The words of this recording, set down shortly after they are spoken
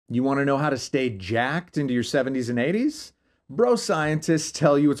You want to know how to stay jacked into your 70s and 80s? Bro scientists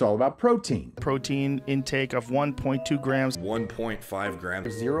tell you it's all about protein. Protein intake of 1.2 grams. 1.5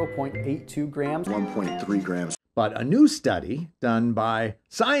 grams. 0.82 grams. 1.3 grams. But a new study done by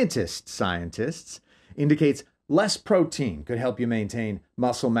scientists indicates less protein could help you maintain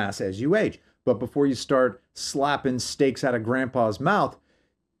muscle mass as you age. But before you start slapping steaks out of grandpa's mouth,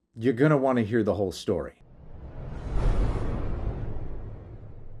 you're going to want to hear the whole story.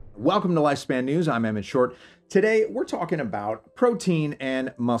 Welcome to Lifespan News. I'm Emmett Short. Today, we're talking about protein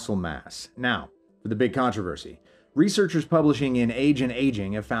and muscle mass. Now, for the big controversy. Researchers publishing in Age and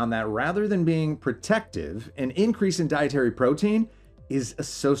Aging have found that rather than being protective, an increase in dietary protein is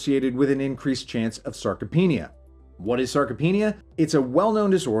associated with an increased chance of sarcopenia. What is sarcopenia? It's a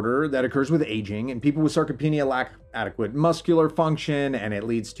well-known disorder that occurs with aging, and people with sarcopenia lack adequate muscular function, and it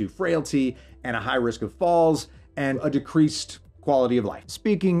leads to frailty and a high risk of falls and a decreased quality of life.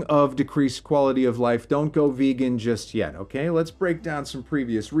 Speaking of decreased quality of life, don't go vegan just yet, okay? Let's break down some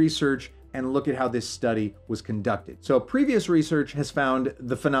previous research and look at how this study was conducted. So previous research has found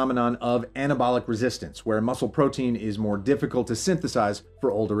the phenomenon of anabolic resistance, where muscle protein is more difficult to synthesize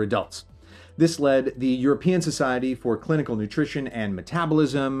for older adults. This led the European Society for Clinical Nutrition and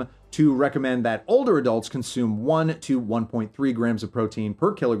Metabolism to recommend that older adults consume 1 to 1.3 grams of protein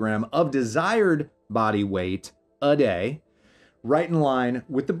per kilogram of desired body weight a day, right in line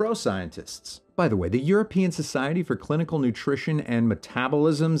with the bro scientists. By the way, the European Society for Clinical Nutrition and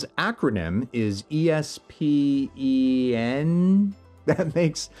Metabolism's acronym is ESPEN. That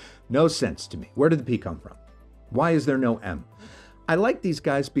makes no sense to me. Where did the P come from? Why is there no M? I like these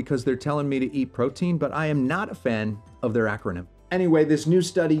guys because they're telling me to eat protein, but I am not a fan of their acronym. Anyway, this new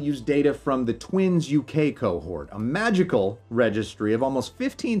study used data from the TwinsUK cohort, a magical registry of almost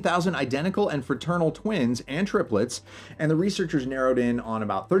 15,000 identical and fraternal twins and triplets, and the researchers narrowed in on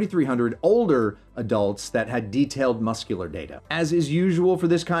about 3,300 older adults that had detailed muscular data. As is usual for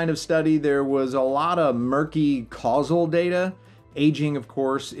this kind of study, there was a lot of murky causal data. Aging, of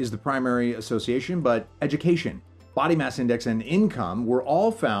course, is the primary association, but education, body mass index, and income were all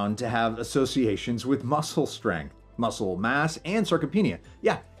found to have associations with muscle strength, muscle mass, and sarcopenia.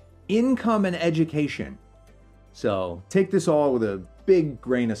 Yeah, income and education. So take this all with a big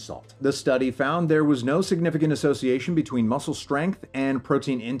grain of salt. The study found there was no significant association between muscle strength and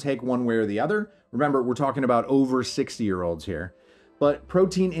protein intake one way or the other. Remember, we're talking about over 60-year-olds here. But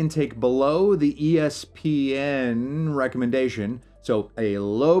protein intake below the ESPN recommendation, so a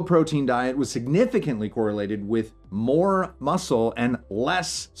low protein diet, was significantly correlated with more muscle and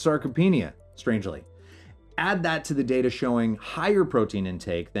less sarcopenia, strangely. Add that to the data showing higher protein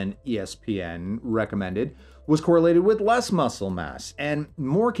intake than ESPN recommended was correlated with less muscle mass and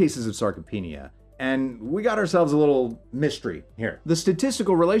more cases of sarcopenia. And we got ourselves a little mystery here. The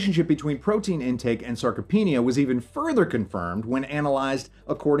statistical relationship between protein intake and sarcopenia was even further confirmed when analyzed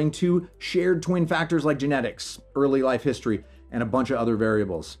according to shared twin factors like genetics, early life history, and a bunch of other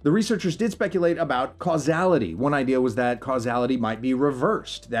variables. The researchers did speculate about causality. One idea was that causality might be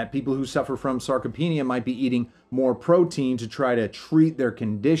reversed, that people who suffer from sarcopenia might be eating more protein to try to treat their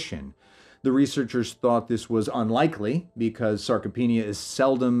condition. The researchers thought this was unlikely because sarcopenia is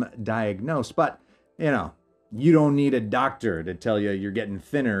seldom diagnosed, but you don't need a doctor to tell you you're getting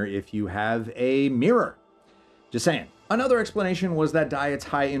thinner if you have a mirror. Just saying. Another explanation was that diets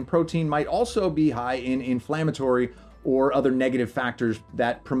high in protein might also be high in inflammatory or other negative factors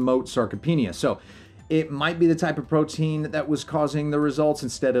that promote sarcopenia. So it might be the type of protein that was causing the results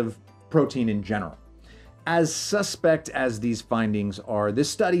instead of protein in general. As suspect as these findings are, this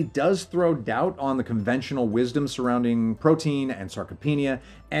study does throw doubt on the conventional wisdom surrounding protein and sarcopenia,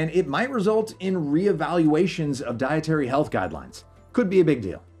 and it might result in reevaluations of dietary health guidelines. Could be a big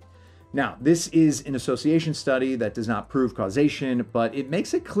deal. Now, this is an association study that does not prove causation, but it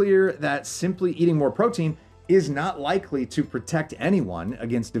makes it clear that simply eating more protein is not likely to protect anyone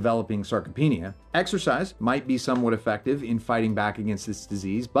against developing sarcopenia. Exercise might be somewhat effective in fighting back against this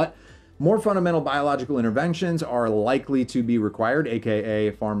disease, but more fundamental biological interventions are likely to be required,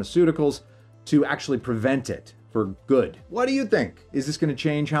 aka pharmaceuticals, to actually prevent it for good. What do you think? Is this going to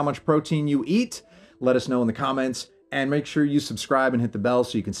change how much protein you eat? Let us know in the comments, and make sure you subscribe and hit the bell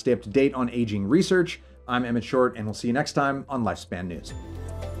so you can stay up to date on aging research. I'm Emmett Short, and we'll see you next time on Lifespan News.